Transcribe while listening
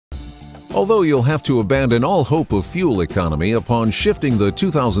although you'll have to abandon all hope of fuel economy upon shifting the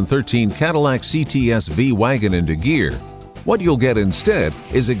 2013 Cadillac CTS-V Wagon into gear. What you'll get instead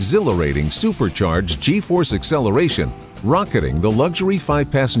is exhilarating supercharged G-force acceleration, rocketing the luxury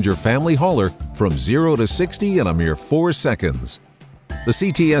 5-passenger family hauler from 0 to 60 in a mere 4 seconds. The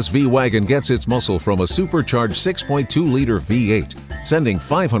CTS-V Wagon gets its muscle from a supercharged 6.2-liter V8, sending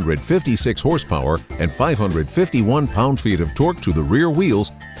 556 horsepower and 551 pound-feet of torque to the rear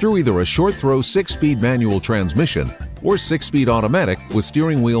wheels through either a short-throw 6-speed manual transmission or 6-speed automatic with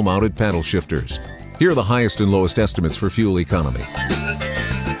steering wheel-mounted paddle shifters. Here are the highest and lowest estimates for fuel economy.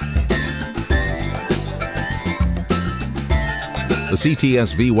 The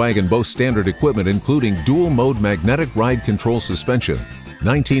CTS-V Wagon boasts standard equipment including dual-mode magnetic ride control suspension,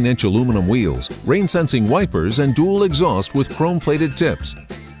 19-inch aluminum wheels, rain-sensing wipers, and dual exhaust with chrome-plated tips.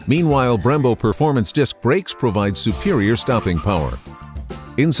 Meanwhile, Brembo Performance disc brakes provide superior stopping power.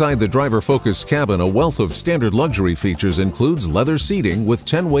 Inside the driver-focused cabin, a wealth of standard luxury features includes leather seating with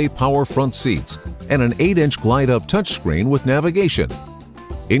 10-way power front seats and an 8-inch glide-up touchscreen with navigation.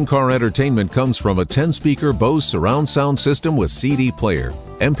 In-car entertainment comes from a 10-speaker Bose surround sound system with CD player,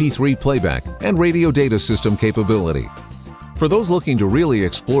 MP3 playback, and radio data system capability. For those looking to really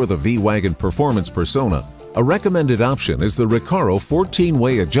explore the V-Wagon performance persona, a recommended option is the Recaro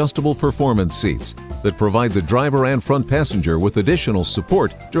 14-way adjustable performance seats that provide the driver and front passenger with additional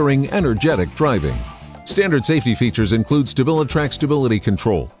support during energetic driving. Standard safety features include StabiliTrak stability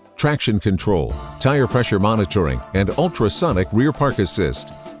control, traction control, tire pressure monitoring, and ultrasonic rear park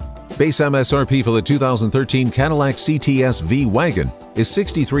assist. Base MSRP for the 2013 Cadillac CTS-V Wagon is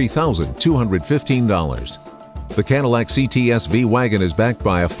 $63,215. The Cadillac CTS-V Wagon is backed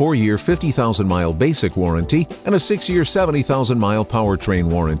by a 4-year 50,000-mile basic warranty and a 6-year 70,000-mile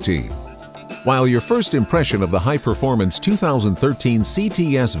powertrain warranty. While your first impression of the high-performance 2013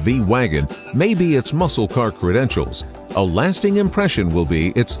 CTS-V Wagon may be its muscle car credentials, a lasting impression will be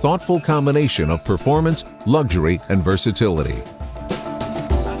its thoughtful combination of performance, luxury, and versatility.